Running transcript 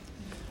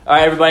All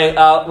right, everybody,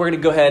 we're going to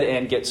go ahead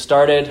and get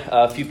started.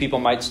 A few people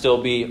might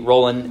still be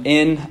rolling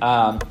in.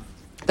 Thank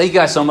you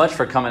guys so much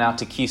for coming out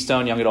to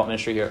Keystone Young Adult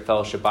Ministry here at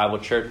Fellowship Bible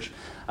Church.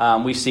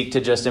 We seek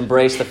to just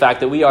embrace the fact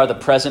that we are the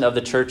present of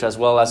the church as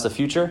well as the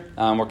future.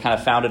 We're kind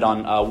of founded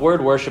on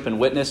word, worship, and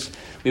witness.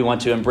 We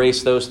want to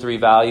embrace those three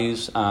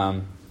values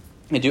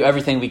and do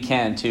everything we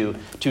can to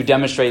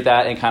demonstrate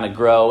that and kind of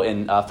grow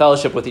in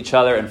fellowship with each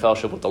other and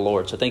fellowship with the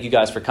Lord. So thank you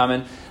guys for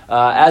coming.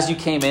 As you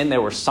came in,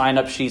 there were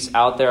sign-up sheets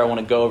out there. I want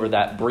to go over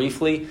that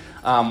briefly.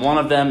 One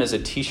of them is a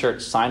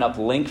t-shirt sign-up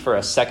link for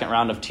a second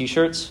round of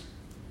t-shirts.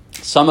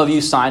 Some of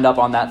you signed up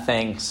on that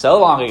thing so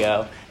long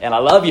ago, and I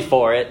love you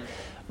for it.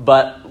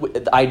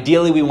 But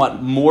ideally, we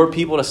want more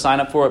people to sign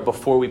up for it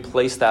before we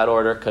place that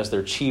order because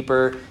they're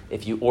cheaper.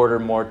 If you order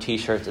more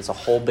t-shirts, it's a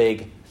whole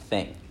big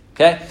thing.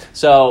 Okay,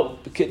 so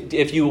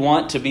if you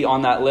want to be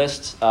on that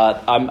list,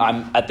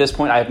 I'm at this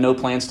point, I have no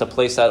plans to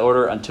place that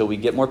order until we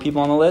get more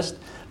people on the list.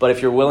 But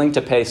if you're willing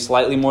to pay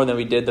slightly more than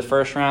we did the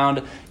first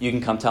round, you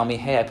can come tell me,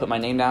 hey, I put my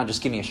name down,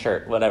 just give me a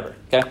shirt, whatever,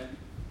 okay?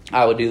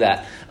 I would do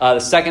that. The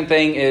second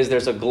thing is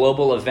there's a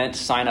global event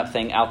sign-up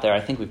thing out there. I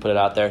think we put it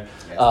out there.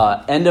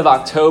 End of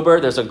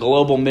October, there's a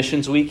global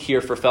missions week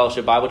here for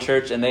Fellowship Bible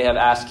Church, and they have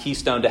asked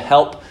Keystone to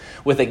help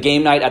with a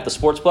game night at the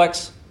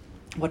Sportsplex.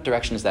 What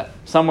direction is that?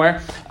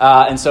 Somewhere.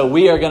 And so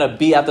we are going to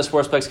be at the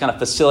Sportsplex kind of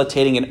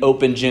facilitating an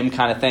open gym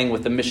kind of thing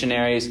with the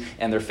missionaries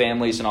and their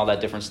families and all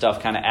that different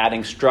stuff, kind of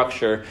adding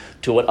structure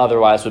to what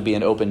otherwise would be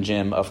an open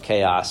gym of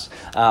chaos.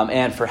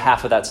 And for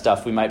half of that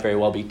stuff, we might very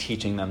well be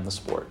teaching them the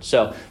sport.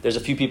 So there's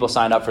a few people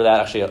signed up for that,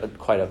 actually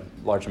quite a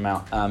large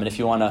amount. And if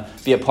you want to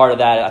be a part of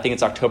that, I think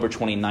it's October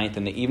 29th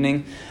in the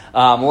evening.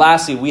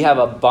 Lastly, we have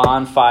a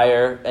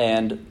bonfire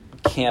and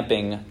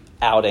camping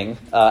outing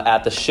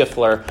at the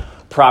Schiffler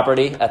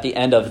property at the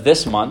end of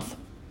this month.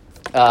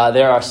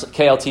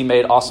 KLT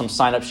made awesome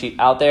sign-up sheet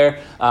out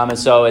there, and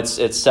so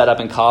it's set up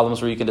in columns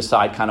where you can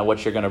decide kind of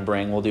what you're going to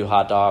bring. We'll do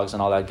hot dogs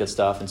and all that good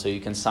stuff, and so you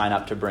can sign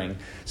up to bring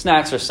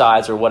snacks or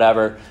sides or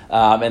whatever,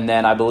 and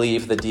then I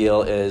believe the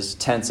deal is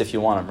tents if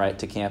you want them, right,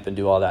 to camp and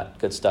do all that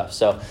good stuff.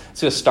 So it's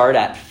going to start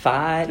at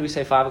 5, did we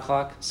say 5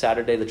 o'clock?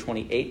 Saturday the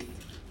 28th?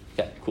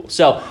 Okay, cool.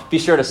 So be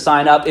sure to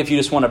sign up if you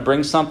just want to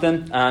bring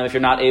something. If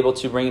you're not able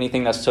to bring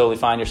anything, that's totally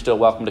fine. You're still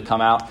welcome to come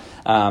out.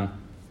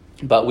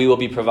 But we will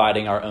be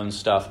providing our own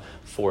stuff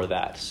for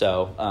that.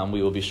 So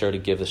we will be sure to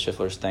give the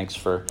Schifflers thanks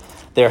for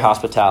their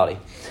hospitality.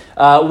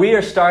 We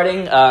are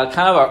starting kind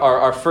of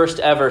our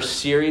first ever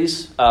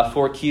series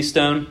for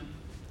Keystone.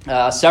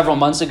 Several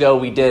months ago,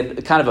 we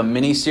did kind of a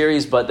mini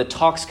series, but the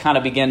talks kind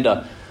of began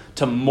to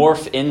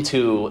morph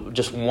into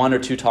just one or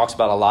two talks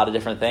about a lot of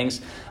different things.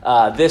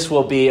 This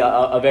will be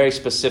a very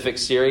specific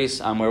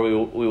series where we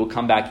will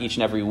come back each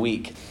and every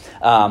week.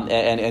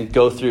 And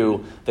go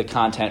through the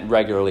content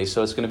regularly.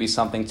 So it's going to be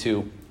something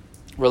to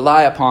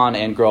rely upon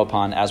and grow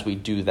upon as we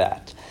do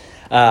that.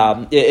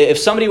 If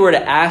somebody were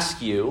to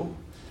ask you,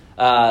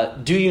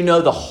 do you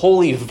know the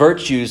holy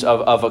virtues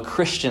of a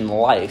Christian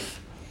life?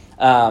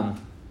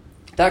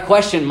 That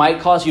question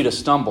might cause you to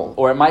stumble,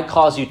 or it might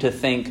cause you to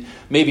think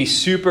maybe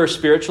super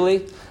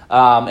spiritually,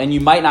 and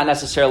you might not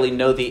necessarily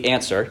know the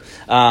answer.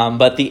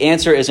 But the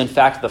answer is, in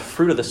fact, the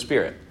fruit of the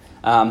Spirit.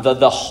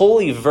 The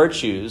holy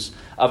virtues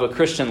of a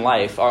Christian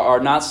life are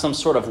not some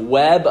sort of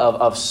web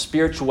of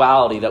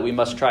spirituality that we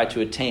must try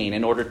to attain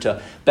in order to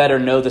better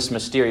know this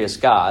mysterious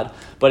God,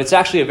 but it's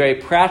actually a very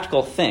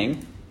practical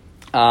thing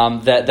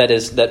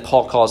that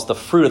Paul calls the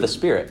fruit of the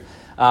Spirit.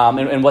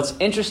 And what's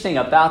interesting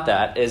about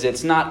that is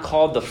it's not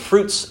called the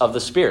fruits of the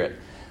Spirit.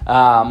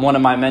 One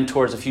of my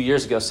mentors a few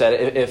years ago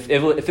said if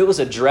it was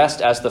addressed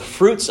as the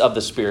fruits of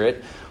the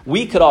Spirit,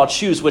 we could all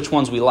choose which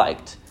ones we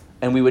liked,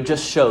 and we would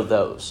just show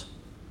those.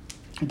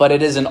 But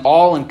it is an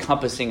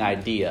all-encompassing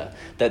idea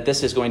that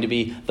this is going to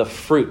be the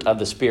fruit of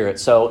the Spirit.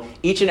 So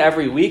each and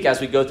every week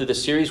as we go through the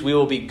series, we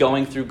will be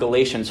going through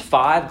Galatians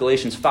 5,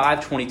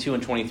 22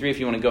 and 23. If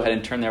you want to go ahead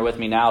and turn there with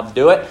me now,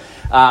 do it.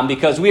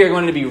 Because we are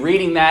going to be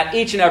reading that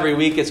each and every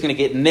week. It's going to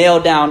get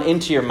nailed down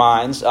into your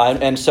minds.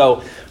 And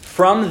so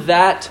from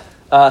that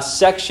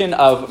section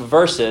of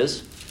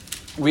verses,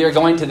 we are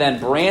going to then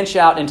branch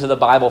out into the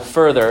Bible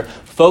further,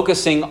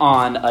 focusing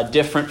on a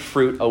different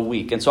fruit a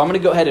week. And so I'm going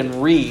to go ahead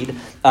and read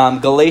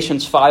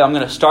Galatians 5. I'm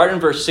going to start in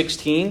verse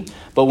 16,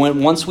 but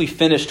once we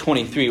finish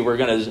 23, we're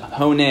going to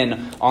hone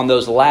in on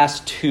those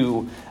last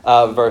two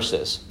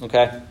verses.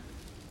 Okay?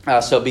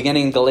 So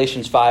beginning in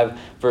Galatians 5,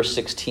 verse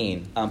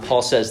 16,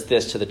 Paul says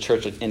this to the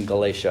church in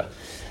Galatia.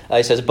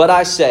 He says, "But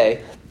I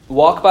say,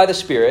 walk by the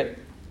Spirit,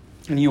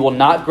 and you will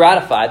not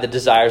gratify the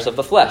desires of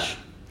the flesh.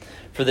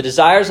 For the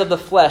desires of the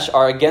flesh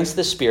are against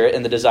the Spirit,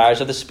 and the desires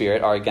of the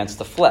Spirit are against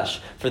the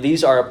flesh. For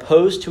these are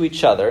opposed to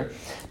each other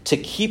to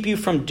keep you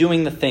from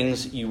doing the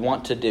things you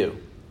want to do.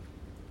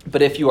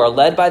 But if you are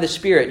led by the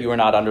Spirit, you are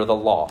not under the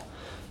law."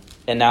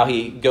 And now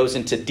he goes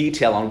into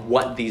detail on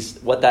what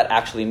that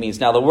actually means.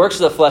 Now, the works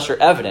of the flesh are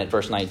evident,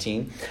 verse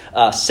 19.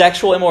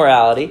 Sexual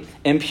immorality,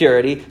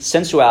 impurity,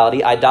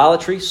 sensuality,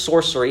 idolatry,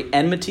 sorcery,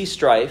 enmity,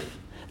 strife,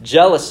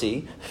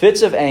 jealousy,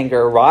 fits of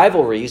anger,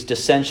 rivalries,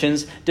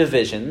 dissensions,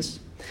 divisions,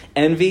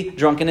 envy,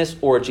 drunkenness,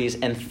 orgies,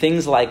 and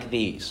things like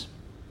these.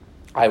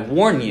 I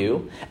warn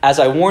you, as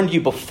I warned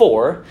you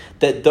before,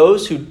 that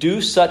those who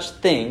do such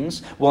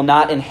things will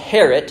not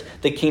inherit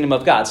the kingdom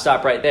of God.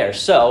 Stop right there.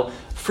 So,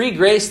 free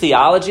grace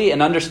theology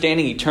and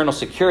understanding eternal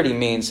security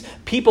means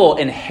people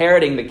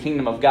inheriting the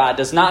kingdom of God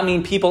does not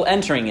mean people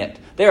entering it.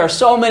 There are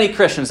so many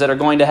Christians that are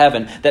going to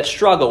heaven that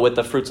struggle with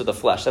the fruits of the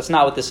flesh. That's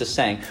not what this is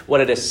saying.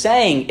 What it is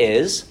saying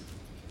is,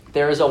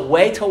 there is a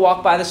way to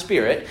walk by the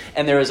Spirit,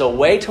 and there is a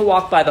way to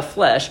walk by the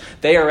flesh.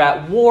 They are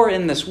at war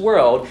in this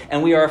world,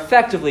 and we are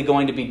effectively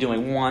going to be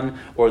doing one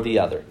or the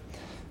other.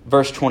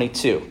 Verse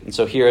 22. And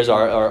so here is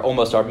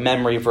our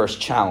memory verse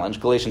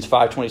challenge. Galatians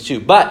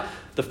 5:22. But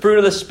the fruit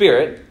of the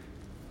Spirit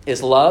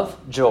is love,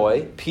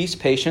 joy, peace,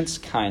 patience,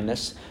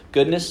 kindness,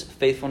 goodness,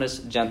 faithfulness,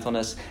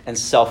 gentleness, and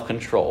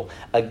self-control.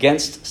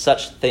 Against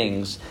such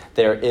things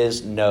there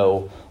is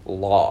no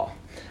law.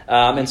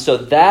 And so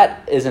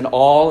that is an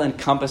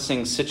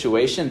all-encompassing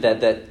situation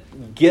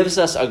that gives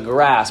us a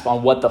grasp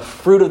on what the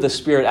fruit of the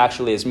Spirit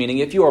actually is. Meaning,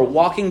 if you are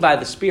walking by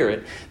the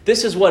Spirit,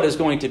 this is what is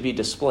going to be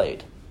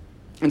displayed.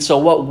 And so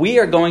what we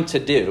are going to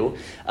do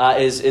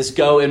is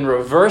go in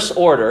reverse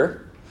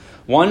order,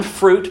 one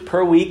fruit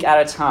per week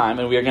at a time,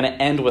 and we are going to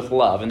end with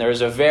love. And there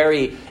is a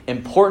very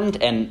important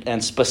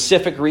and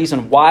specific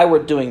reason why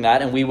we're doing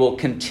that, and we will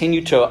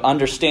continue to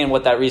understand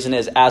what that reason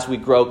is as we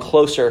grow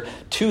closer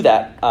to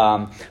that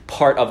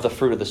part of the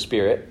fruit of the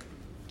Spirit.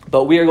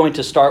 But we are going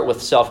to start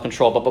with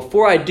self-control. But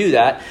before I do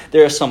that,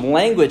 there is some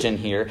language in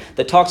here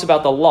that talks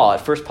about the law.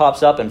 It first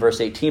pops up in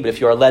verse 18, but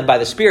if you are led by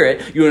the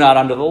Spirit, you are not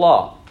under the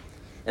law.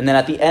 And then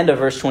at the end of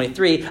verse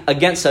 23,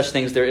 against such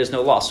things there is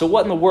no law. So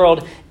what in the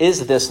world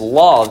is this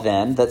law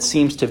then that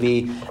seems to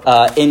be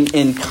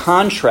in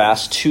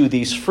contrast to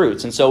these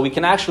fruits? And so we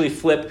can actually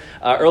flip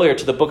earlier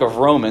to the book of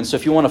Romans. So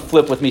if you want to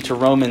flip with me to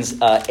Romans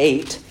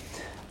 8,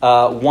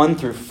 1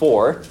 through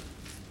 4.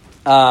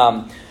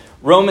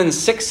 Romans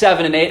 6,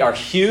 7, and 8 are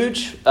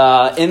huge.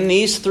 In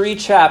these three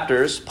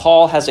chapters,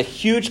 Paul has a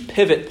huge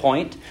pivot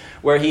point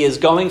where he is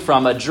going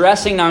from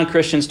addressing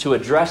non-Christians to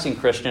addressing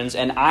Christians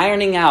and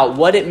ironing out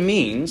what it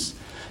means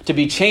to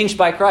be changed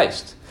by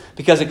Christ.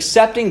 Because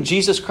accepting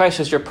Jesus Christ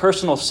as your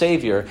personal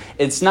Savior,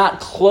 it's not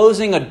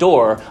closing a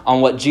door on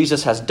what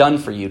Jesus has done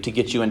for you to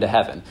get you into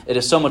heaven. It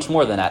is so much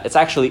more than that. It's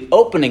actually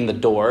opening the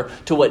door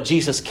to what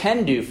Jesus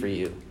can do for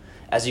you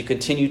as you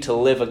continue to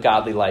live a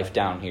godly life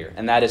down here.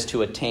 And that is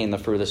to attain the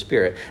fruit of the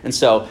Spirit. And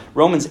so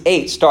Romans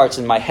 8 starts,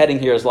 and my heading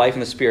here is Life in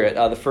the Spirit.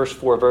 The first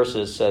 4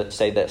 verses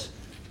say this.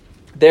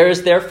 There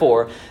is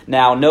therefore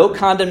now no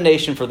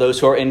condemnation for those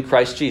who are in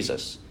Christ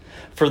Jesus.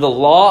 For the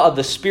law of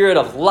the Spirit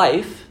of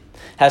life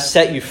has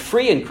set you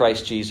free in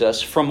Christ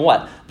Jesus from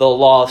what? The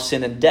law of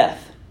sin and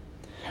death.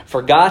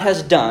 For God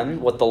has done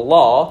what the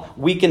law,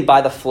 weakened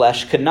by the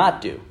flesh, could not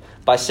do,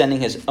 by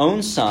sending his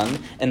own Son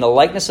in the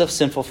likeness of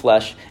sinful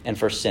flesh and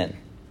for sin.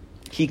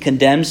 He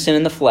condemned sin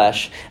in the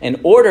flesh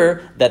in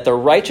order that the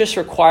righteous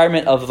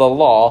requirement of the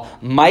law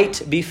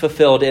might be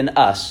fulfilled in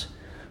us,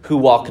 who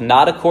walk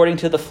not according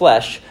to the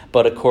flesh,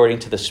 but according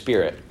to the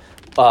Spirit.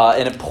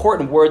 An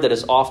important word that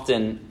is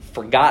often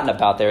forgotten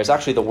about there is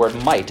actually the word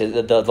might.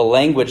 The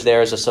language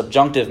there is a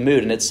subjunctive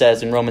mood, and it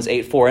says in Romans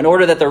 8:4, in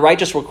order that the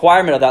righteous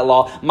requirement of that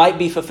law might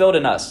be fulfilled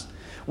in us.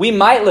 We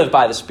might live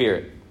by the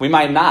Spirit. We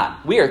might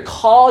not. We are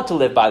called to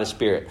live by the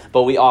Spirit,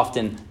 but we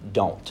often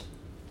don't.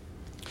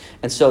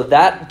 And so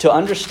that, to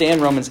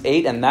understand Romans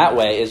 8 in that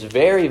way is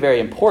very,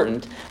 very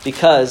important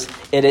because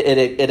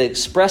it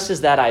expresses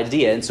that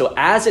idea. And so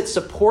as it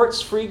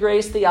supports free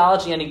grace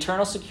theology and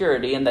eternal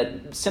security, and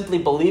that simply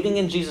believing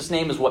in Jesus'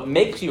 name is what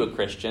makes you a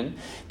Christian,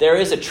 there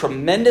is a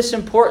tremendous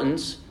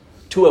importance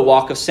to a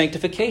walk of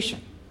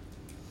sanctification.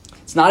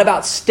 It's not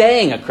about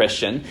staying a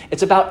Christian,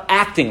 it's about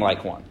acting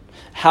like one.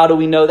 How do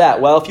we know that?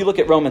 Well, if you look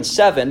at Romans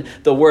 7,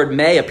 the word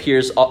may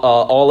appears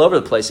all over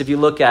the place. If you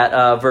look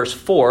at verse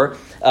 4,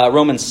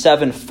 Romans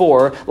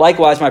 7:4,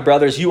 likewise, my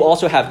brothers, you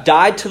also have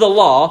died to the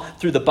law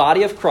through the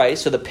body of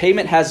Christ. So the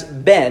payment has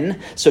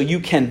been, so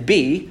you can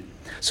be,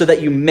 so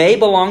that you may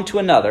belong to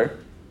another,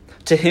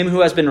 to him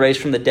who has been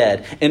raised from the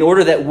dead, in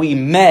order that we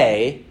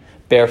may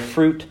bear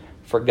fruit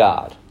for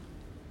God.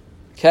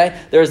 Okay?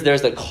 There's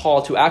the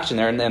call to action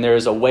there, and there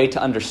is a way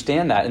to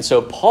understand that. And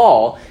so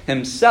Paul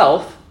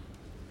himself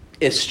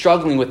is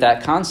struggling with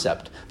that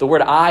concept. The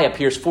word I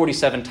appears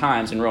 47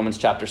 times in Romans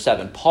chapter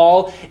 7.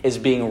 Paul is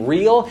being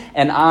real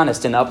and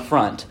honest and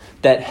upfront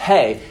that,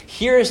 hey,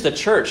 here is the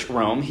church,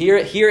 Rome. Here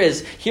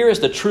is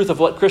the truth of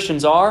what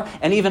Christians are,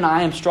 and even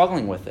I am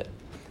struggling with it.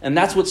 And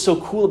that's what's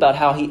so cool about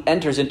how he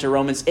enters into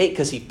Romans 8,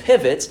 because he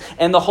pivots,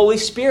 and the Holy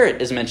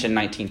Spirit is mentioned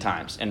 19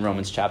 times in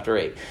Romans chapter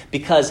 8.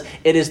 Because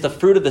it is the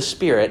fruit of the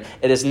Spirit.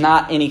 It is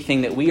not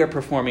anything that we are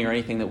performing or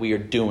anything that we are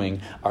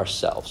doing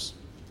ourselves.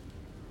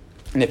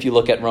 And if you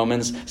look at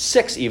Romans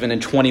 6, even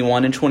in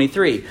 21 and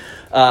 23,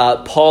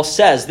 Paul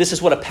says this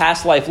is what a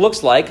past life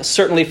looks like.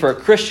 Certainly for a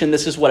Christian,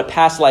 this is what a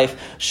past life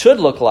should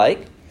look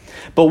like.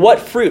 But what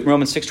fruit,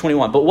 Romans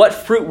 6:21, but what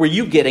fruit were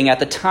you getting at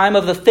the time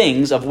of the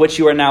things of which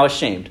you are now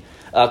ashamed?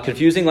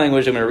 Confusing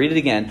language. I'm going to read it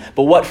again.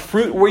 But what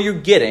fruit were you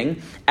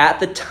getting at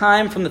the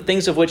time from the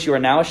things of which you are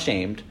now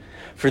ashamed?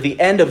 For the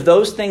end of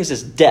those things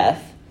is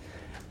death.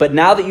 But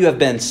now that you have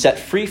been set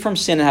free from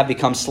sin and have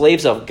become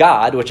slaves of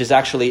God, which is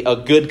actually a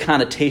good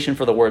connotation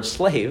for the word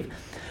slave,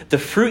 the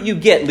fruit you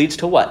get leads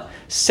to what?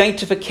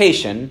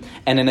 Sanctification,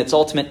 and in its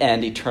ultimate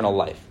end, eternal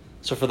life.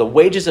 So for the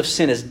wages of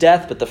sin is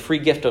death, but the free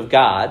gift of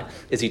God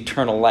is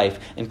eternal life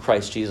in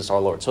Christ Jesus our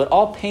Lord. So it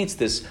all paints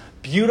this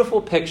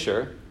beautiful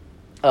picture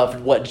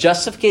of what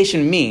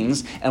justification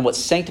means and what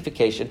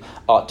sanctification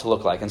ought to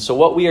look like. And so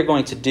what we are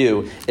going to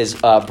do is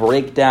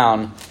break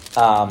down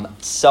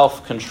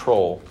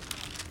self-control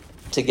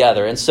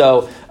together. And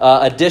so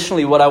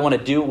additionally, what I want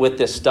to do with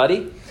this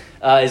study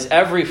is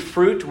every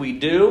fruit we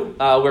do,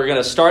 we're going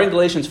to start in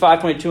Galatians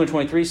 5:22 and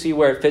 23, see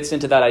where it fits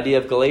into that idea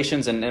of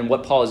Galatians and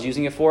what Paul is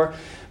using it for.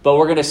 But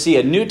we're going to see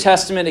a New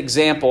Testament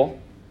example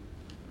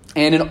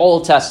and an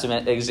Old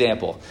Testament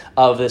example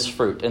of this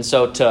fruit. And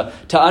so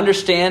to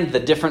understand the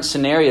different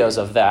scenarios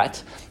of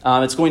that,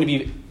 it's going to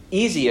be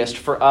easiest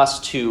for us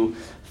to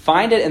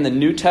find it in the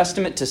New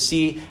Testament to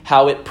see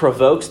how it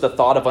provokes the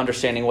thought of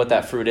understanding what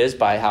that fruit is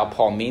by how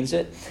Paul means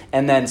it.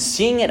 And then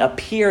seeing it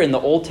appear in the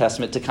Old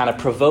Testament to kind of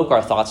provoke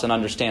our thoughts and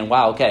understand,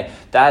 wow, okay,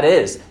 that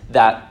is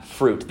that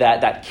fruit,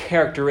 that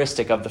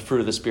characteristic of the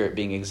fruit of the Spirit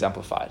being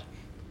exemplified.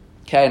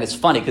 Okay, and it's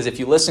funny because if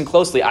you listen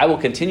closely, I will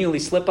continually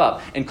slip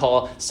up and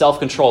call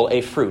self-control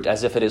a fruit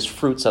as if it is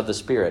fruits of the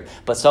Spirit.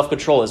 But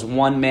self-control is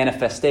one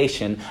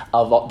manifestation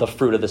of the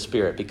fruit of the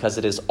Spirit because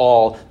it is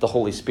all the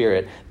Holy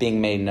Spirit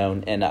being made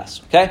known in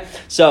us. Okay,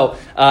 so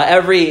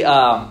every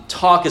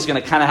talk is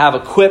going to kind of have a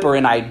quip or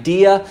an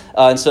idea.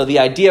 And so the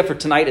idea for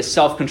tonight is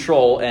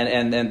self-control.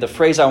 And the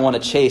phrase I want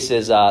to chase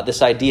is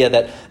this idea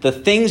that the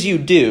things you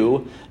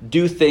do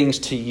things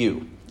to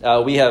you.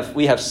 We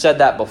have said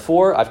that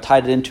before. I've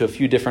tied it into a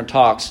few different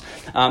talks.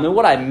 And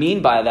what I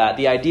mean by that,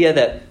 the idea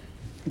that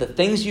the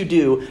things you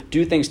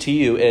do things to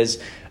you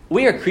is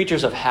we are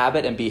creatures of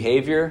habit and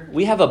behavior.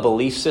 We have a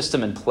belief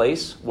system in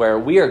place where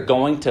we are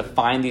going to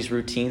find these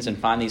routines and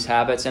find these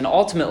habits. And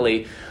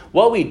ultimately,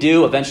 what we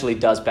do eventually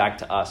does back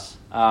to us.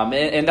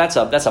 And that's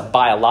a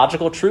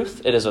biological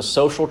truth. It is a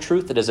social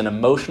truth. It is an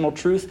emotional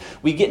truth.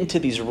 We get into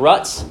these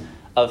ruts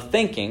of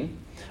thinking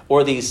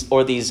or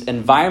these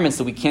environments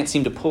that we can't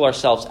seem to pull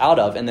ourselves out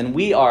of, and then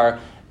we are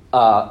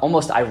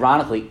almost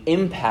ironically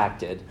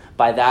impacted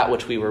by that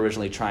which we were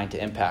originally trying to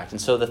impact.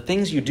 And so the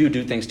things you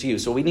do things to you.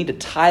 So we need to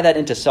tie that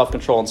into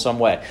self-control in some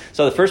way.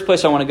 So the first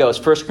place I want to go is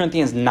 1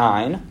 Corinthians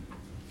 9,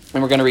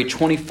 and we're going to read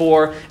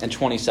 24 and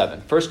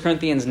 27. 1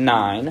 Corinthians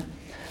 9,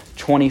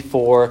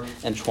 24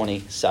 and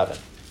 27.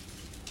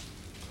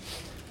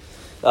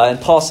 And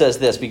Paul says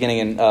this, beginning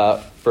in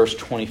verse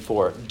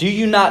 24. Do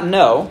you not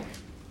know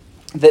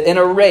that in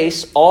a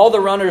race all the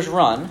runners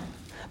run,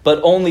 but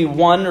only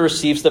one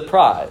receives the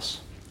prize?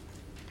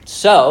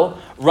 So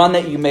run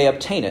that you may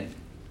obtain it.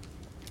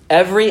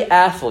 Every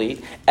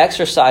athlete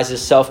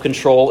exercises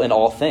self-control in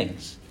all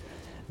things.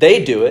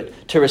 They do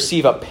it to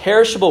receive a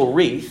perishable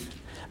wreath,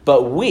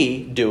 but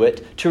we do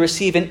it to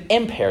receive an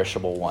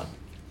imperishable one.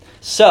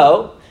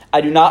 So I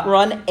do not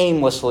run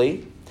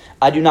aimlessly.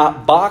 I do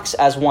not box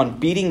as one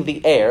beating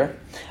the air,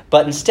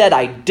 but instead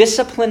I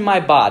discipline my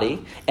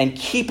body and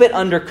keep it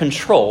under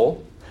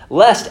control,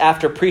 lest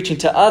after preaching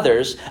to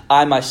others,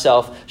 I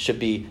myself should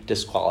be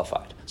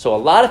disqualified. So a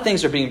lot of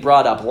things are being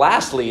brought up.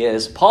 Lastly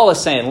is, Paul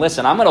is saying,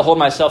 listen, I'm going to hold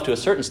myself to a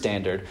certain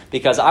standard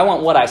because I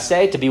want what I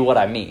say to be what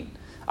I mean.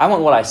 I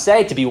want what I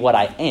say to be what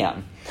I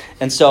am.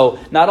 And so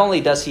not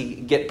only does he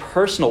get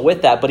personal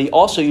with that, but he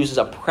also uses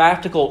a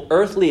practical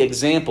earthly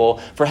example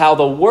for how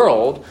the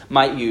world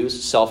might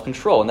use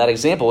self-control. And that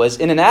example is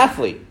in an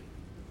athlete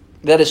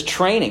that is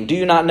training. Do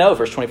you not know,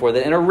 verse 24,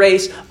 that in a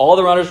race, all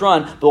the runners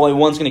run, but only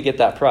one's going to get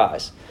that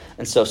prize.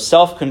 And so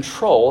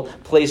self-control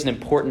plays an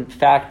important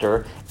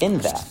factor in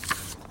that.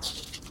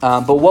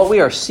 But what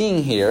we are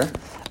seeing here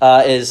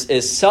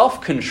is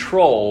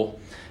self-control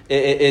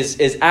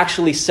is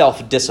actually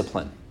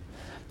self-discipline.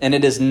 And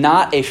it is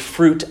not a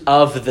fruit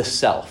of the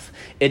self.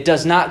 It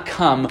does not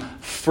come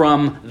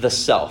from the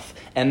self.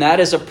 And that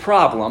is a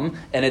problem,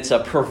 and it's a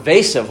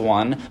pervasive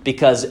one,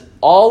 because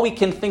all we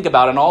can think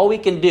about and all we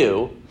can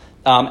do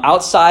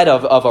outside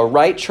of a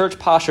right church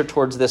posture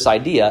towards this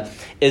idea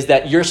is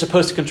that you're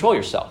supposed to control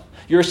yourself.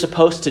 You're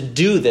supposed to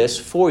do this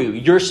for you.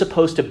 You're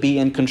supposed to be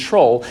in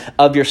control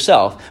of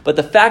yourself. But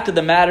the fact of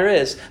the matter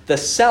is, the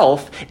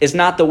self is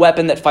not the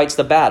weapon that fights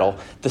the battle.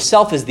 The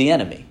self is the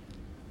enemy.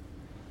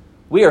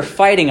 We are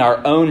fighting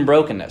our own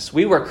brokenness.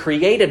 We were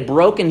created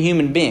broken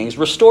human beings,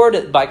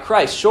 restored by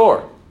Christ,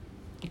 sure.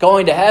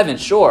 Going to heaven,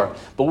 sure.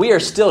 But we are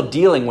still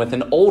dealing with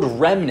an old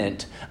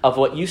remnant of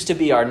what used to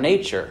be our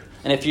nature.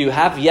 And if you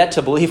have yet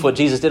to believe what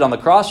Jesus did on the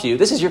cross for you,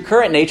 this is your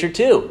current nature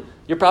too.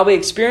 You're probably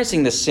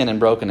experiencing this sin and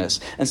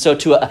brokenness. And so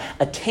to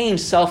attain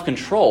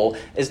self-control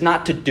is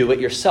not to do it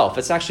yourself.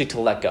 It's actually to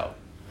let go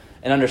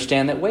and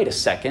understand that, wait a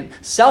second,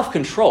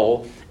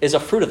 self-control is a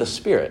fruit of the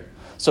Spirit.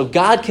 So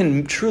God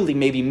can truly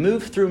maybe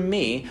move through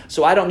me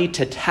so I don't need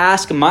to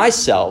task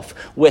myself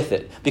with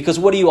it. Because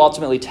what are you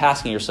ultimately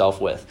tasking yourself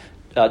with?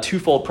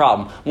 twofold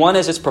problem. One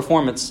is it's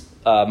performance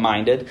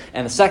minded,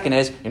 and the second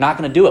is you're not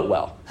going to do it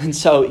well. And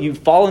so you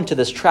fall into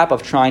this trap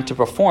of trying to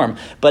perform,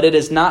 but it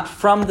is not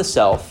from the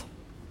self,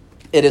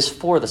 it is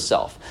for the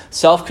self.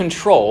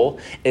 Self-control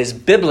is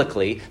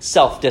biblically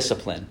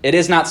self-discipline. It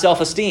is not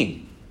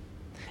self-esteem.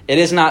 It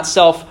is not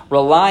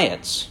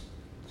self-reliance.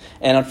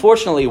 And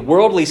unfortunately,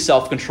 worldly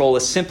self-control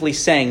is simply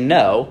saying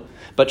no,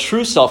 but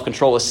true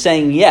self-control is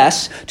saying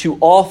yes to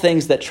all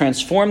things that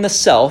transform the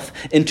self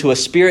into a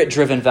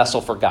spirit-driven vessel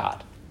for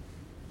God.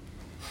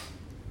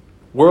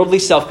 Worldly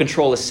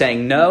self-control is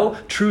saying no.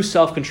 True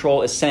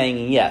self-control is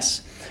saying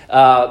yes.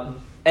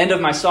 End of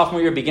my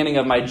sophomore year, beginning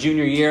of my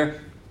junior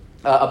year,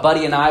 a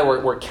buddy and I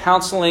were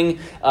counseling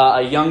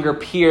a younger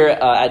peer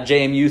at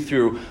JMU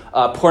through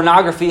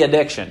pornography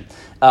addiction.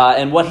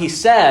 And what he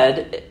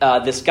said,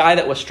 this guy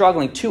that was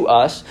struggling to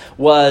us,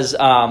 was,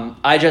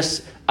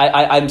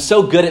 I'm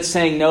so good at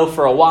saying no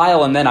for a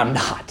while, and then I'm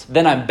not.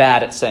 Then I'm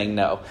bad at saying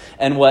no.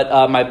 And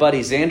what my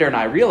buddy Xander and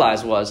I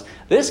realized was,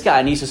 this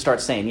guy needs to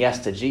start saying yes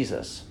to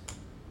Jesus.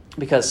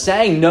 Because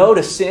saying no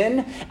to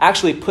sin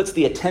actually puts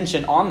the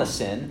attention on the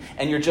sin,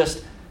 and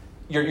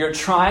you're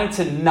trying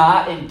to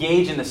not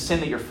engage in the sin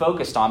that you're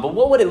focused on. But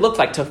what would it look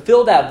like to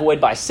fill that void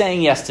by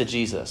saying yes to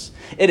Jesus?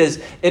 It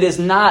is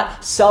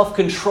not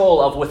self-control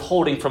of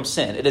withholding from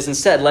sin. It is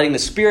instead letting the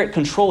Spirit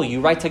control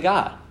you right to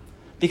God.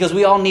 Because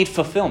we all need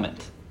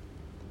fulfillment.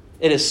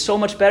 It is so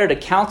much better to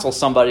counsel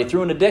somebody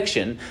through an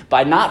addiction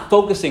by not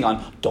focusing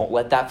on, don't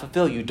let that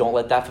fulfill you, don't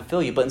let that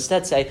fulfill you, but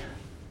instead say,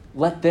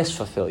 let this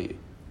fulfill you.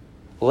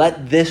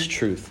 Let this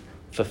truth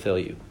fulfill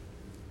you.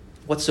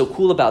 What's so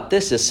cool about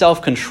this is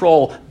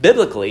self-control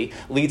biblically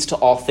leads to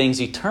all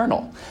things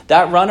eternal.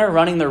 That runner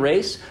running the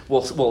race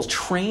will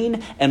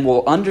train and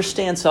will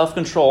understand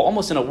self-control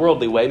almost in a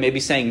worldly way, maybe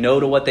saying no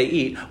to what they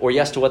eat or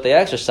yes to what they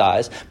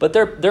exercise, but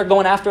they're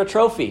going after a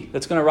trophy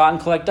that's going to rot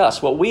and collect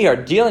dust. What we are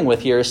dealing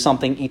with here is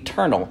something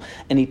eternal,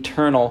 an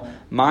eternal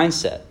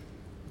mindset.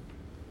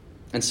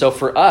 And so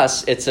for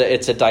us, it's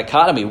a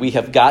dichotomy. We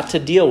have got to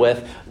deal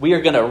with, we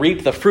are going to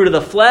reap the fruit of the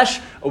flesh,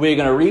 or we are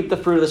going to reap the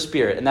fruit of the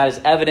Spirit. And that is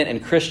evident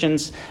in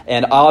Christians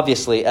and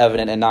obviously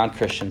evident in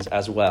non-Christians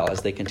as well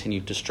as they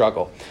continue to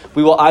struggle.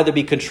 We will either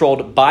be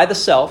controlled by the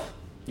self,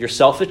 your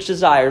selfish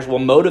desires will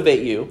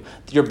motivate you,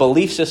 your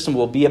belief system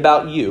will be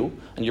about you,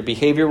 and your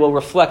behavior will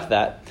reflect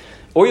that,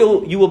 or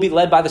you will be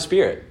led by the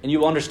Spirit, and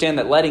you will understand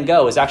that letting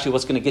go is actually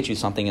what's going to get you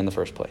something in the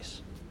first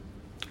place.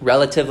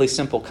 Relatively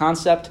simple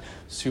concept,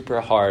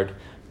 super hard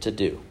to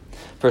do.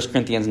 1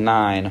 Corinthians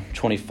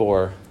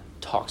 9:24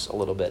 talks a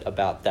little bit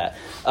about that.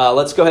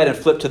 Let's go ahead and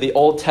flip to the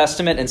Old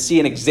Testament and see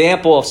an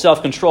example of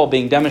self-control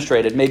being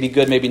demonstrated. Maybe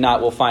good, maybe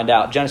not. We'll find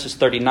out. Genesis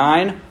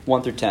 39,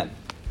 1 through 10.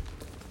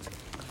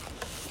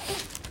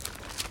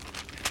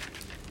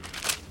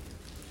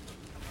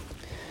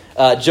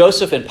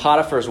 Joseph and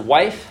Potiphar's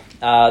wife.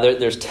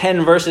 There's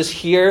 10 verses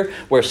here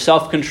where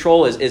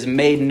self-control is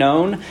made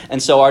known.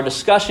 And so our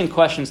discussion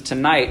questions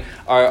tonight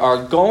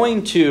are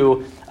going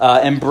to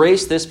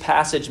embrace this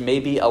passage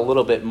maybe a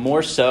little bit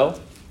more so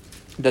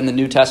than the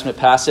New Testament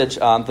passage.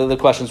 The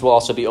questions will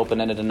also be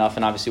open-ended enough,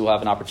 and obviously we'll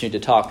have an opportunity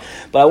to talk.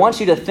 But I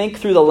want you to think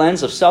through the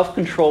lens of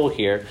self-control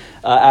here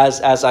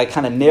as I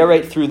kind of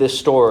narrate through this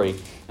story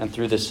and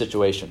through this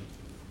situation.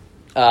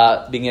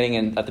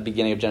 Beginning at the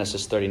beginning of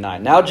Genesis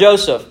 39. Now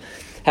Joseph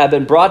had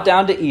been brought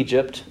down to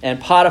Egypt, and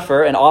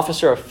Potiphar, an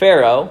officer of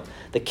Pharaoh,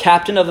 the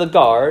captain of the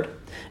guard,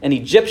 an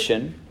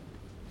Egyptian,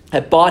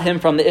 had bought him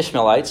from the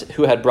Ishmaelites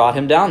who had brought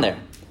him down there.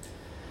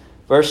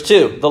 Verse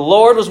 2, the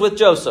Lord was with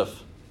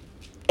Joseph,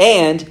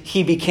 and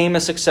he became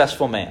a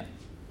successful man.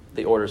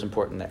 The order is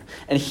important there.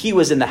 And he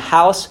was in the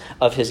house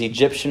of his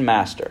Egyptian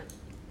master.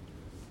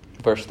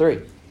 Verse 3,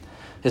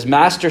 his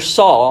master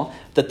saw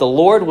that the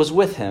Lord was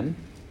with him,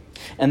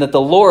 and that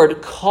the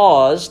Lord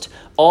caused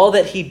all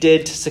that he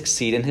did to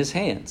succeed in his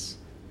hands.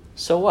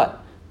 So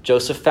what?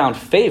 Joseph found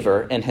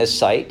favor in his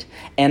sight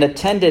and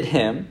attended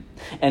him,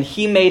 and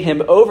he made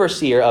him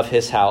overseer of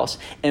his house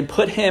and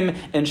put him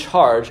in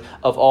charge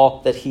of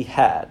all that he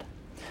had.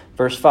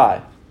 Verse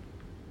 5.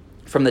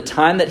 From the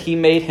time that he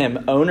made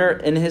him owner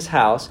in his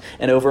house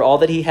and over all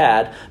that he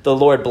had, the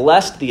Lord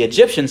blessed the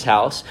Egyptian's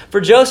house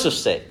for Joseph's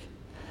sake.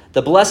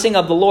 The blessing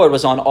of the Lord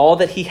was on all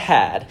that he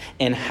had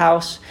in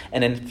house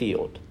and in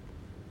field.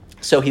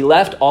 So he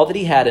left all that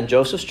he had in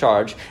Joseph's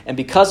charge, and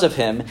because of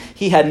him,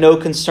 he had no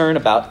concern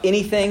about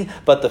anything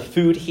but the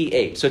food he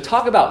ate. So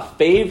talk about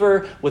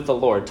favor with the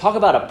Lord. Talk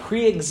about a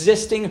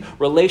pre-existing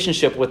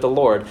relationship with the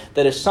Lord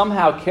that is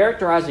somehow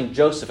characterizing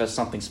Joseph as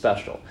something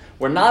special,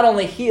 where not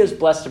only he is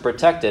blessed and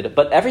protected,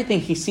 but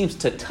everything he seems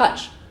to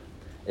touch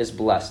is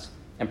blessed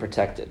and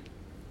protected.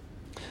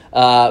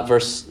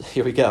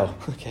 Here we go.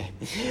 Okay.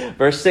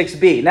 Verse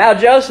 6b. Now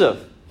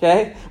Joseph,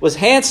 was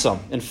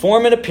handsome in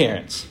form and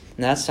appearance.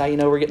 And that's how you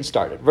know we're getting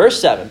started.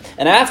 Verse 7.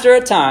 And after a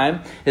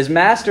time, his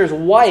master's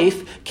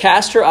wife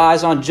cast her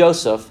eyes on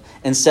Joseph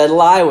and said,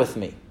 lie with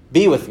me,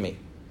 be with me.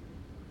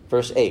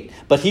 Verse 8.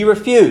 But he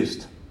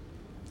refused.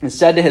 and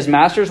said to his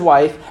master's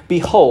wife,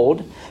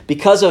 "Behold,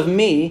 because of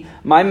me,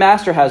 my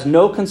master has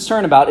no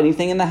concern about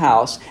anything in the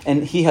house,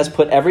 and he has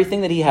put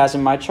everything that he has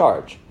in my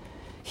charge.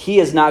 He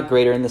is not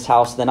greater in this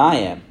house than I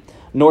am,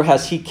 nor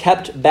has he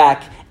kept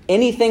back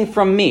anything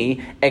from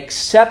me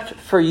except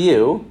for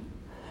you,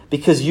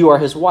 because you are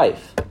his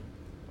wife.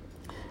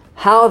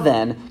 How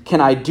then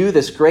can I do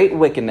this great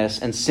wickedness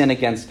and sin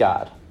against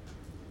God?"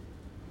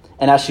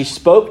 And as she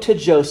spoke to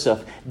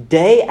Joseph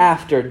day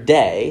after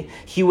day,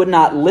 he would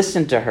not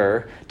listen to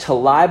her, to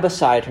lie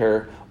beside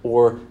her,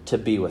 or to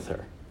be with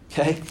her.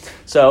 Okay?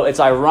 So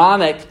it's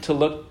ironic to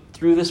look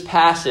through this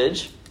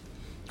passage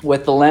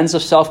with the lens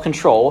of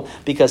self-control,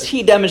 because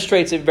he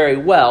demonstrates it very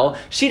well.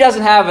 She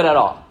doesn't have it at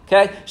all.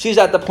 Okay? She's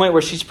at the point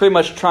where she's pretty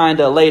much trying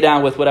to lay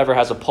down with whatever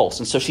has a pulse.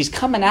 And so she's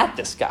coming at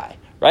this guy,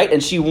 right?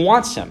 And she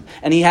wants him.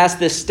 And he has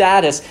this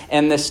status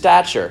and this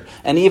stature.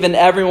 And even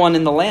everyone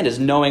in the land is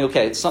knowing,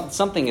 okay,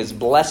 something is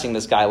blessing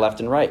this guy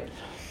left and right.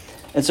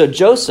 And so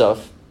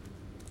Joseph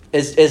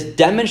is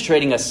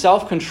demonstrating a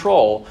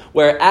self-control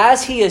where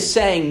as he is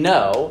saying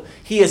no,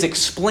 he is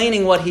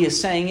explaining what he is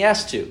saying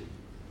yes to.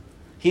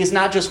 He is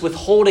not just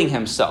withholding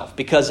himself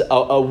because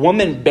a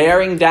woman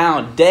bearing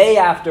down day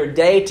after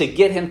day to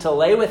get him to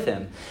lay with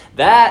him.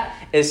 That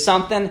is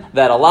something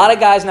that a lot of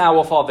guys now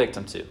will fall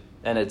victim to.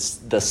 And it's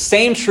the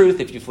same truth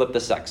if you flip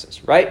the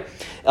sexes, right?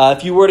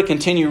 If you were to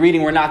continue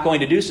reading, we're not going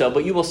to do so,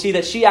 but you will see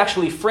that she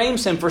actually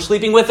frames him for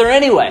sleeping with her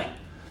anyway.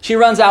 She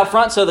runs out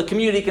front so the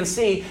community can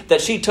see that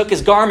she took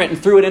his garment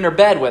and threw it in her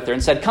bed with her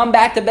and said, "Come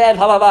back to bed,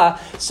 blah, blah, blah."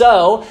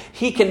 So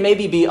he can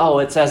maybe be, "Oh,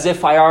 it's as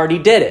if I already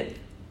did it.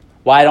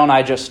 Why don't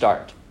I just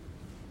start?"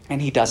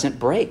 And he doesn't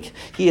break.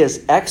 He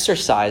is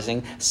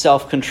exercising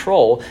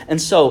self-control.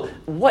 And so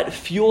what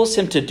fuels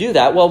him to do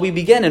that? Well, we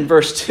begin in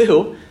verse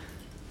 2.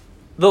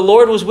 The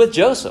Lord was with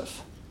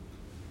Joseph,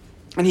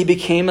 and he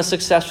became a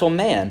successful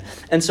man.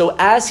 And so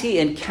as he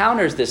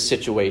encounters this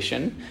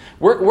situation,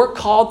 we're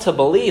called to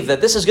believe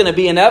that this is going to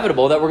be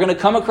inevitable, that we're going to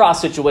come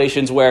across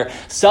situations where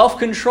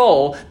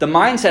self-control, the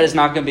mindset is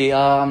not going to be, "Oh,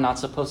 I'm not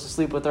supposed to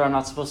sleep with her, I'm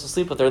not supposed to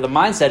sleep with her." The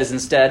mindset is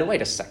instead,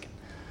 wait a second.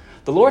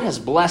 The Lord has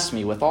blessed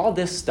me with all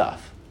this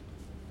stuff.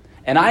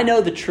 And I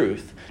know the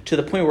truth to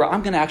the point where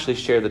I'm going to actually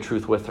share the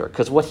truth with her.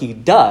 Because what he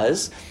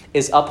does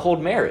is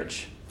uphold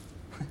marriage.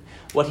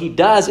 What he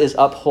does is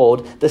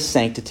uphold the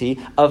sanctity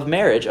of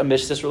marriage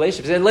amidst this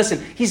relationship. He said,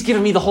 "Listen, he's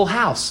given me the whole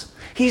house.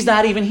 He's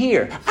not even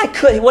here.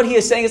 What he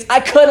is saying is, I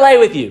could lay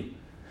with you,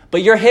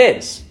 but you're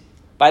his.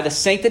 By the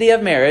sanctity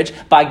of marriage,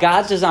 by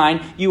God's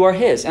design, you are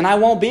his. And I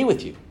won't be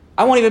with you.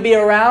 I won't even be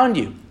around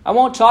you. I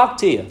won't talk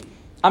to you.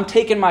 I'm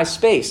taking my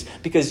space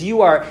because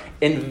you are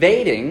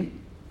invading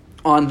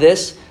on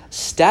this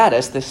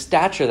status, this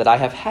stature that I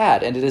have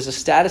had. And it is a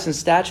status and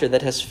stature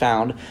that has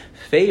found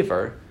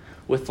favor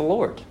with the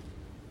Lord."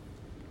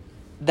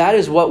 That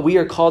is what we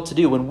are called to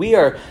do. When we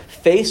are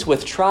faced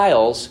with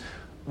trials,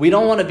 we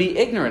don't want to be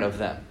ignorant of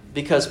them,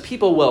 because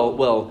people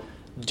will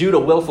due to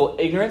willful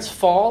ignorance,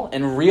 fall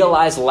and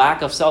realize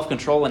lack of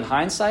self-control in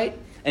hindsight.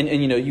 And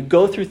you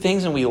go through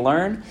things and we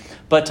learn.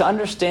 But to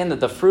understand that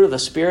the fruit of the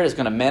Spirit is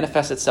going to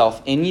manifest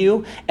itself in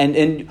you.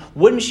 And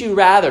wouldn't you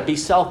rather be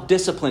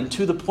self-disciplined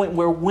to the point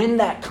where when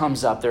that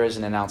comes up, there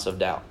isn't an ounce of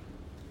doubt?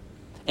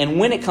 And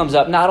when it comes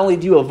up, not only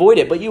do you avoid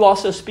it, but you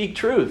also speak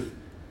truth.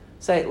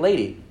 Say,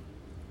 "Lady,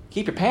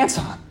 keep your pants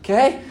on,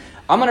 okay?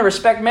 I'm going to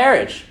respect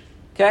marriage,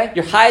 okay?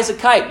 You're high as a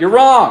kite. You're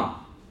wrong.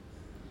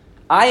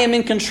 I am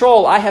in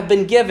control. I have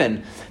been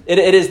given." It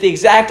is the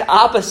exact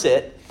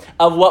opposite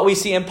of what we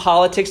see in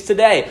politics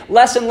today.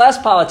 Less and less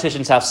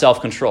politicians have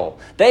self-control.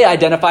 They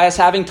identify as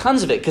having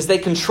tons of it because they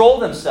control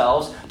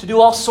themselves to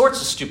do all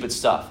sorts of stupid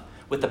stuff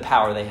with the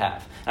power they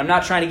have. I'm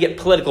not trying to get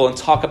political and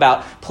talk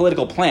about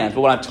political plans,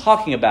 but what I'm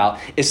talking about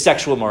is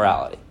sexual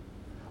morality.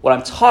 What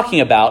I'm talking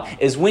about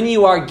is when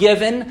you are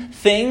given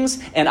things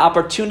and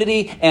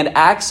opportunity and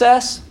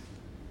access,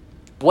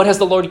 what has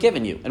the Lord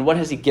given you? And what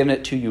has he given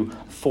it to you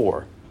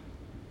for?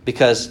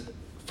 Because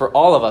for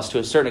all of us, to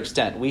a certain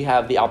extent, we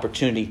have the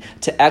opportunity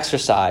to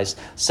exercise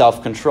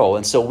self-control.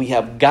 And so we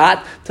have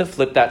got to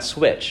flip that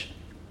switch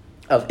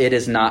of it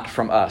is not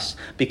from us,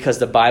 because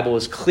the Bible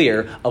is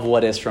clear of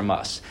what is from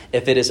us.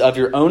 If it is of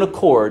your own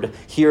accord,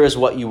 here is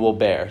what you will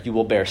bear. You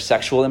will bear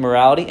sexual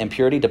immorality,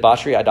 impurity,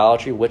 debauchery,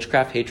 idolatry,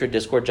 witchcraft, hatred,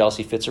 discord,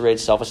 jealousy, fits of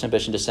rage, selfish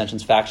ambition,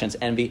 dissensions, factions,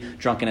 envy,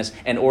 drunkenness,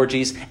 and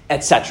orgies,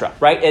 etc.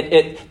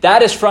 Right?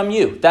 That is from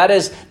you. That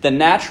is the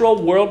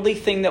natural worldly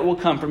thing that will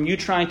come from you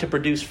trying to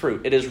produce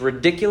fruit. It is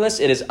ridiculous.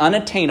 It is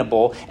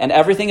unattainable. And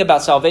everything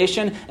about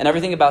salvation and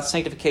everything about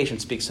sanctification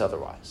speaks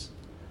otherwise.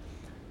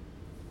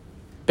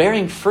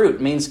 Bearing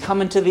fruit means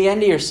coming to the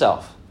end of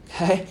yourself.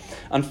 Okay?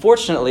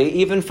 Unfortunately,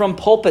 even from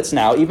pulpits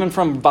now, even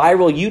from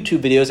viral YouTube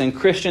videos and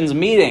Christians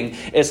meeting,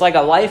 it's like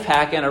a life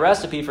hack and a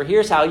recipe for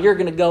here's how you're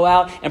going to go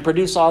out and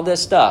produce all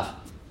this stuff.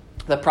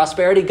 The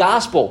prosperity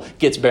gospel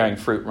gets bearing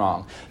fruit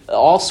wrong.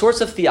 All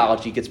sorts of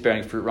theology gets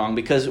bearing fruit wrong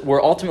because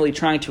we're ultimately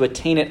trying to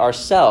attain it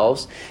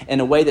ourselves in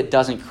a way that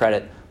doesn't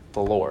credit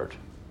the Lord.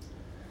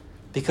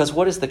 Because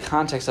what is the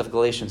context of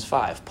Galatians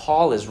 5?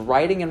 Paul is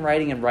writing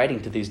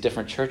to these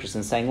different churches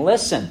and saying,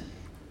 listen,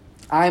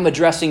 I'm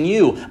addressing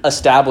you,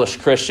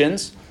 established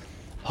Christians,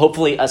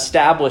 hopefully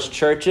established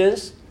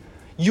churches.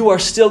 You are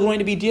still going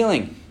to be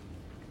dealing.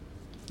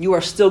 You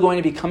are still going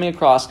to be coming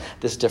across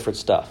this different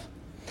stuff.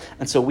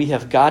 And so we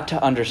have got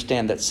to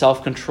understand that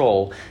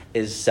self-control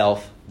is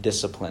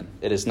self-discipline.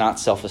 It is not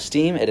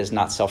self-esteem. It is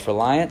not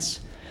self-reliance.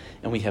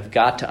 And we have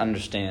got to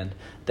understand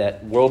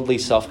that worldly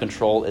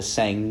self-control is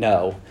saying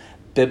no.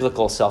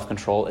 Biblical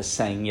self-control is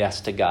saying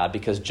yes to God,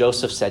 because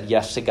Joseph said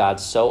yes to God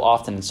so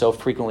often and so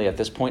frequently at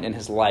this point in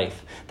his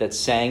life that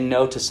saying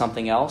no to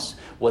something else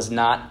was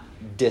not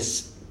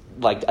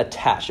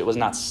attached. It was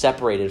not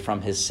separated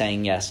from his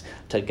saying yes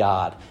to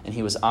God. And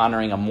he was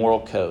honoring a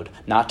moral code,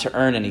 not to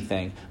earn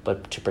anything,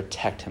 but to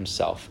protect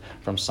himself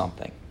from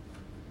something.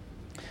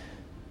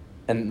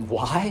 And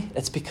why?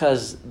 It's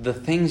because the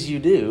things you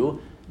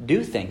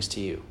do things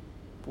to you.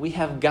 We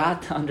have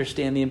got to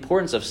understand the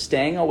importance of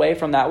staying away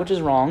from that which is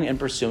wrong and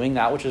pursuing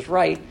that which is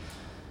right,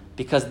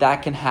 because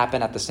that can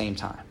happen at the same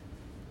time.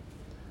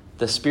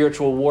 The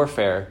spiritual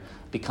warfare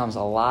becomes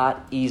a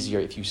lot easier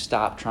if you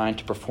stop trying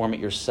to perform it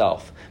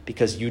yourself,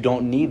 because you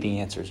don't need the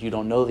answers. You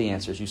don't know the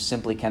answers. You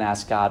simply can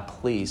ask God,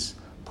 please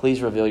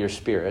reveal your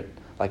spirit,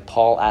 like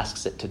Paul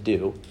asks it to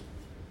do.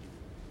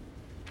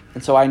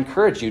 And so I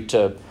encourage you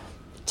to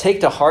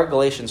take to heart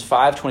Galatians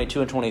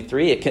 5:22 and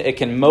 23. It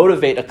can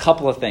motivate a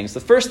couple of things. The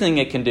first thing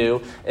it can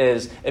do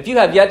is, if you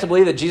have yet to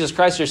believe that Jesus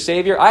Christ is your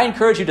Savior, I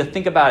encourage you to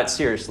think about it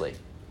seriously.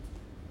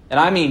 And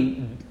I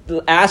mean,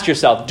 ask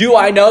yourself, do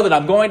I know that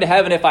I'm going to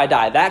heaven if I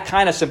die? That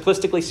kind of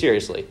simplistically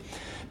seriously.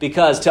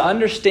 Because to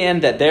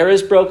understand that there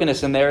is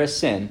brokenness and there is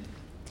sin,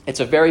 it's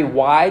a very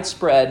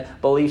widespread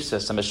belief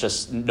system. It's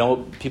just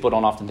people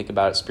don't often think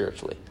about it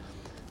spiritually.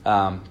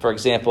 For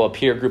example, a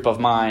peer group of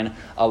mine,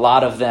 a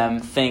lot of them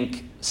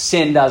think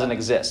sin doesn't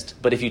exist.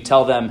 But if you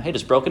tell them, hey,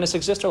 does brokenness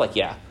exist? They're like,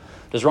 yeah.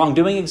 Does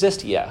wrongdoing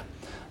exist? Yeah.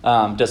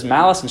 Does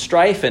malice and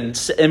strife and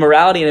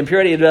immorality and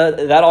impurity,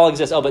 that all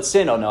exist? Oh, but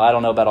sin? Oh, no, I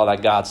don't know about all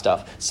that God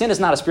stuff. Sin is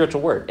not a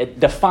spiritual word. It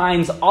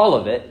defines all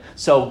of it,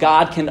 so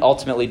God can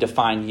ultimately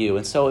define you.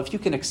 And so if you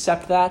can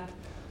accept that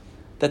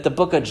the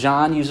book of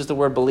John uses the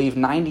word believe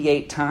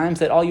 98 times,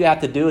 that all you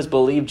have to do is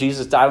believe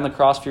Jesus died on the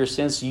cross for your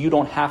sins so you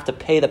don't have to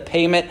pay the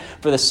payment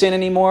for the sin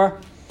anymore,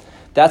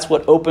 that's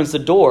what opens the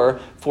door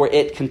for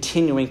it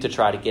continuing to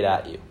try to get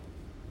at you.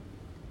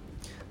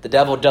 The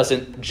devil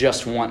doesn't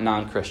just want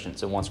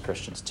non-Christians. It wants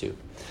Christians too.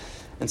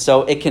 And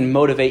so it can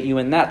motivate you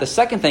in that. The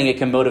second thing it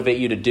can motivate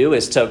you to do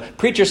is to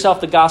preach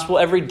yourself the gospel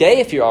every day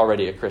if you're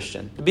already a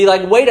Christian. To be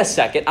like, wait a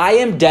second, I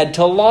am dead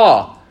to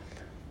law.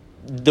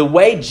 The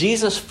way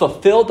Jesus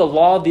fulfilled the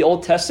law of the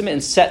Old Testament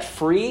and set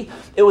free,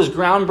 it was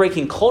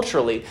groundbreaking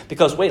culturally,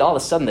 because wait, all of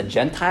a sudden the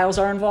Gentiles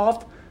are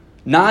involved?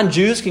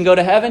 Non-Jews can go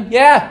to heaven?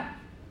 Yeah,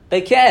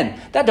 they can.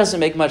 That doesn't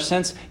make much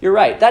sense. You're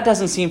right. That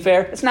doesn't seem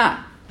fair. It's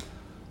not.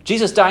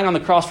 Jesus dying on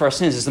the cross for our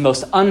sins is the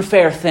most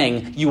unfair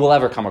thing you will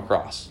ever come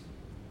across.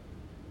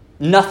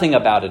 Nothing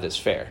about it is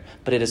fair,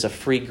 but it is a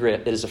free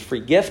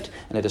gift,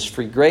 and it is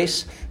free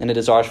grace, and it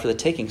is ours for the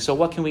taking. So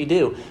what can we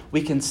do?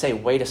 We can say,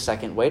 wait a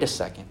second.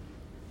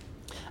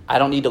 I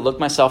don't need to look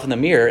myself in the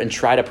mirror and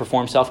try to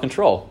perform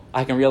self-control.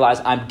 I can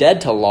realize I'm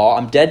dead to law.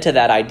 I'm dead to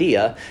that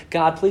idea.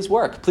 God, please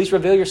work. Please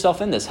reveal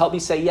yourself in this. Help me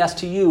say yes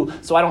to you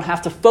so I don't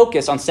have to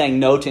focus on saying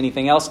no to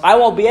anything else. I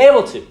won't be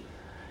able to.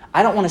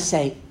 I don't want to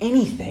say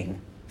anything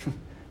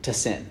to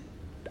sin.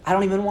 I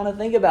don't even want to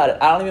think about it.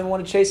 I don't even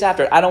want to chase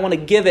after it. I don't want to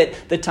give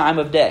it the time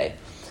of day.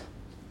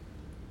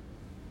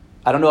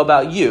 I don't know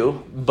about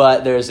you,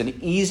 but there's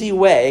an easy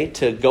way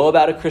to go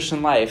about a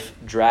Christian life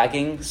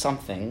dragging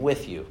something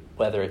with you.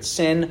 Whether it's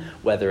sin,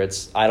 whether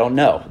it's, I don't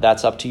know.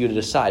 That's up to you to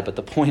decide. But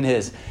the point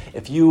is,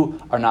 if you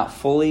are not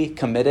fully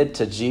committed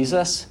to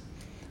Jesus,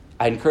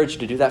 I encourage you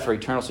to do that for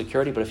eternal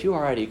security. But if you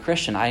are already a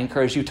Christian, I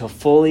encourage you to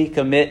fully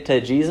commit to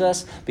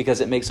Jesus,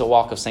 because it makes a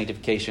walk of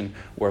sanctification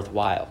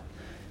worthwhile.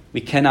 We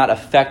cannot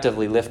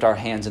effectively lift our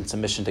hands in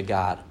submission to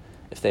God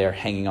if they are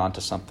hanging on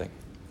to something.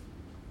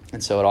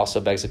 And so it also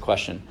begs the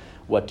question,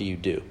 what do you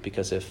do?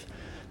 Because if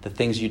the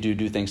things you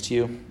do things to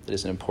you, it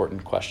is an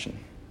important question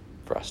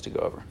for us to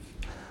go over.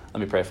 Let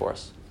me pray for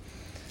us.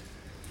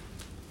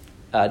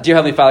 Dear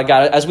Heavenly Father,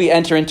 God, as we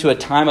enter into a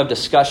time of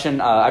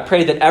discussion, I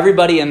pray that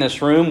everybody in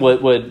this room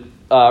would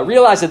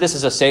realize that this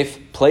is a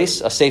safe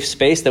place, a safe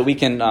space, that we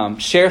can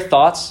share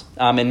thoughts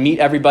and meet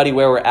everybody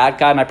where we're at,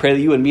 God. And I pray that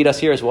you would meet us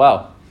here as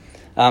well.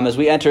 As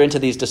we enter into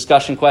these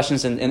discussion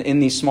questions and in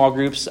these small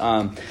groups,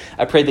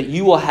 I pray that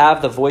you will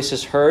have the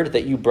voices heard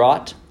that you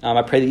brought.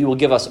 I pray that you will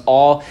give us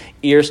all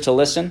ears to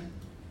listen,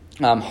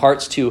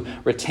 hearts to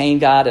retain,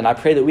 God. And I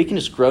pray that we can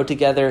just grow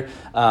together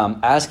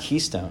as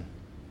Keystone.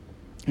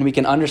 And we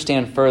can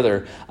understand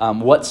further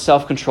what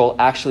self-control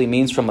actually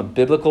means from a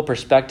biblical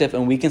perspective.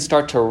 And we can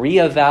start to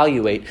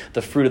reevaluate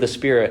the fruit of the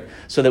Spirit,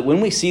 so that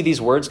when we see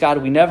these words,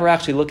 God, we never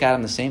actually look at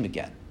them the same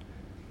again.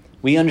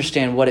 We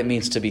understand what it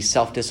means to be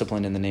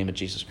self-disciplined in the name of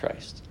Jesus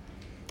Christ.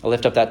 I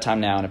lift up that time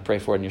now, and I pray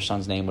for it in your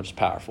Son's name, which is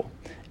powerful.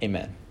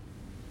 Amen.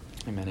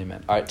 Amen,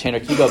 amen. All right, Tanner,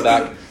 can you go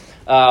back?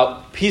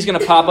 He's going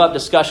to pop up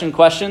discussion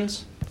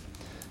questions.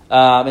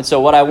 And so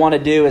what I want to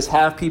do is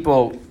have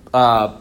people